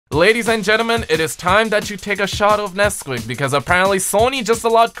Ladies and gentlemen, it is time that you take a shot of Nesquik because apparently Sony just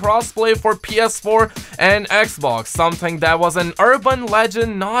allowed crossplay for PS4 and Xbox, something that was an urban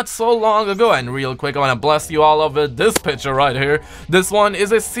legend not so long ago. And real quick, I want to bless you all with this picture right here. This one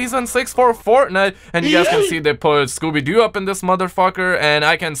is a Season 6 for Fortnite, and you guys can see they put Scooby-Doo up in this motherfucker, and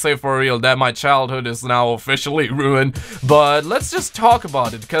I can say for real that my childhood is now officially ruined. But let's just talk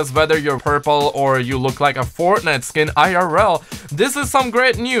about it, because whether you're purple or you look like a Fortnite skin IRL, this is some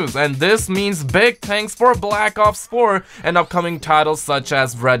great news. And this means big thanks for Black Ops 4 and upcoming titles such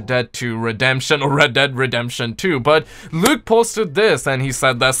as Red Dead 2 Redemption or Red Dead Redemption 2. But Luke posted this and he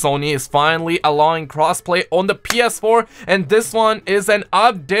said that Sony is finally allowing crossplay on the PS4, and this one is an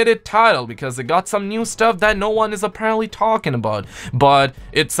updated title because it got some new stuff that no one is apparently talking about. But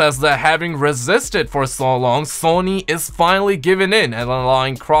it says that having resisted for so long, Sony is finally giving in and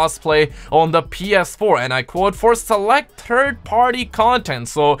allowing crossplay on the PS4, and I quote, for select third-party content.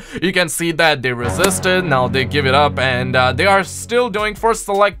 So you can see that they resisted, now they give it up, and they are still doing for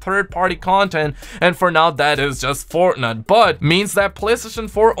select third-party content, and for now that is just Fortnite. But means that PlayStation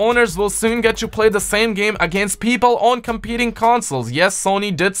 4 owners will soon get to play the same game against people on competing consoles. Yes,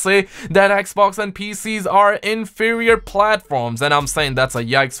 Sony did say that Xbox and PCs are inferior platforms, and I'm saying that's a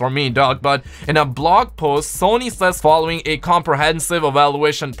yikes for me, dog. But in a blog post, Sony says following a comprehensive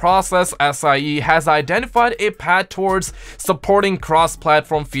evaluation process, SIE has identified a path towards supporting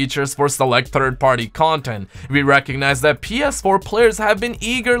cross-platform features for select third-party content. We recognize that PS4 players have been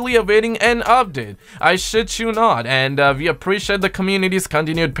eagerly awaiting an update. I shit you not, and we appreciate the community's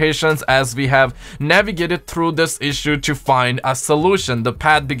continued patience as we have navigated through this issue to find a solution. The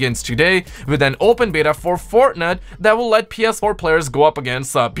path begins today with an open beta for Fortnite that will let PS4 players go up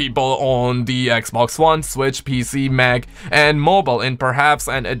against people on the Xbox One, Switch, PC, Mac, and mobile. In perhaps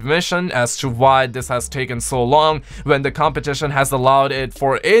an admission as to why this has taken so long when the competition has allowed it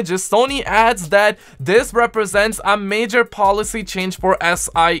for ages, Sony adds that this represents a major policy change for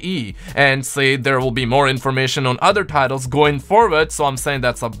SIE and say there will be more information on other titles going forward. So I'm saying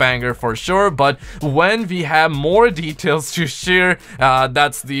that's a banger for sure, but when we have more details to share,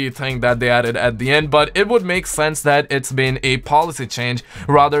 that's the thing that they added at the end. But it would make sense that it's been a policy change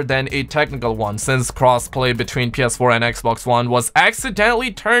rather than a technical one, since crossplay between PS4 and Xbox One was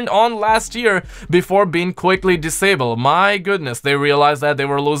accidentally turned on last year before being quickly disabled. My goodness, they realized that they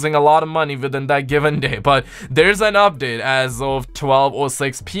were losing a lot of money within that given day. But there's an update. As of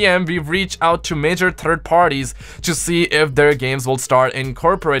 12:06 p.m. we've reached out to major third parties to see if their games will start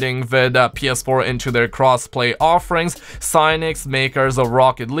incorporating with PS4 into their crossplay offerings. Cynix, makers of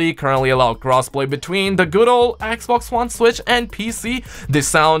Rocket League, currently allow crossplay between the good old Xbox One, Switch, and PC. They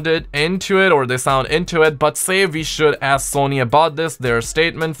sound into it, but say we should ask Sony about this. Their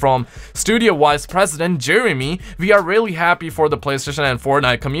statement from Studio Vice President Jeremy: we are really happy for the PlayStation and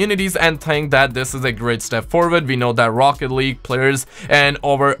Fortnite communities and think that this is a great step forward. We know that Rocket League players and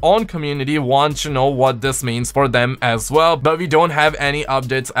our own community want to know what this means for them as well, but we don't have any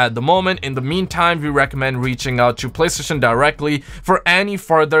updates at the moment. In the meantime, we recommend reaching out to PlayStation directly for any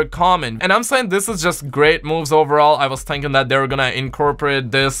further comment. And I'm saying this is just great moves overall. I was thinking that they were gonna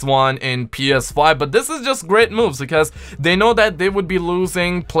incorporate this one in PS5, but this is just great moves because they know that they would be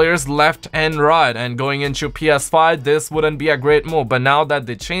losing players left and right, and going into PS5 this wouldn't be a great move. But now that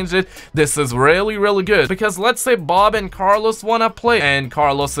they changed it, this is really good, because let's say Bob and Carlos wanna play and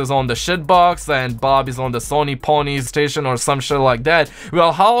Carlos is on the shitbox and Bob is on the Sony Pony station or some shit like that.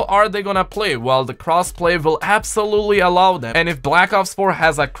 Well, how are they gonna play? Well, the crossplay will absolutely allow them. And if Black Ops 4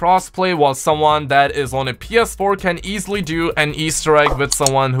 has a crossplay, while someone that is on a PS4 can easily do an Easter egg with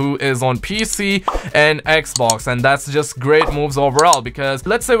someone who is on PC and Xbox, and that's just great moves overall. Because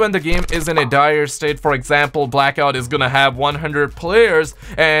let's say when the game is in a dire state, for example, Blackout is gonna have 100 players,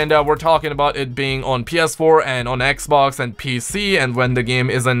 and we're talking about it being on PS4 and on Xbox and PC, and when the game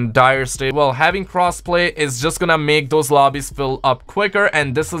is in dire state, well, having crossplay is just gonna make those lobbies fill up quicker,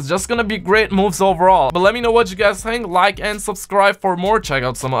 and this is just gonna be great moves overall. But let me know what you guys think. Like and subscribe for more. Check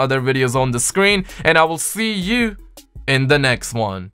out some other videos on the screen, and I will see you in the next one.